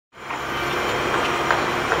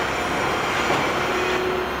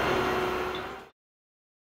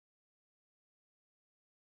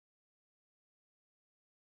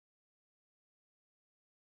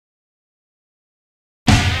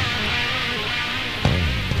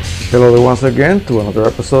Hello once again to another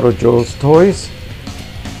episode of Joe's Toys.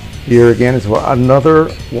 Here again is another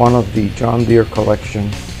one of the John Deere collection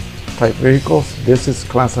type vehicles. This is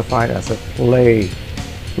classified as a play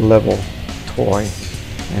level toy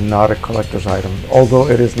and not a collector's item, although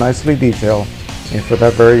it is nicely detailed, and for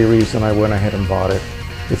that very reason I went ahead and bought it.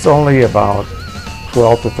 It's only about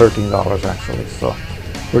 $12 to $13 actually, so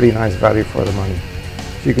pretty nice value for the money.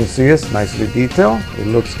 As you can see, it's nicely detailed, it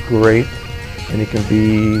looks great, and it can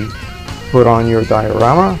be put on your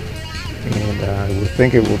diorama, and I would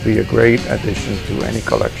think it will be a great addition to any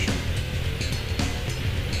collection.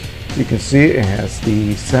 You can see it has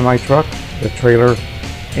the semi-truck, the trailer,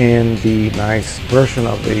 and the nice version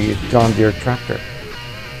of the John Deere tractor.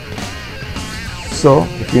 So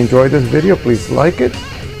if you enjoyed this video, please like it,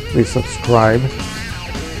 please subscribe,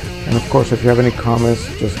 and of course if you have any comments,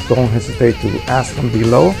 just don't hesitate to ask them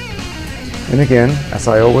below. And again, as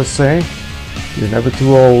I always say, you're never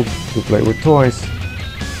too old to play with toys.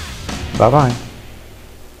 Bye-bye.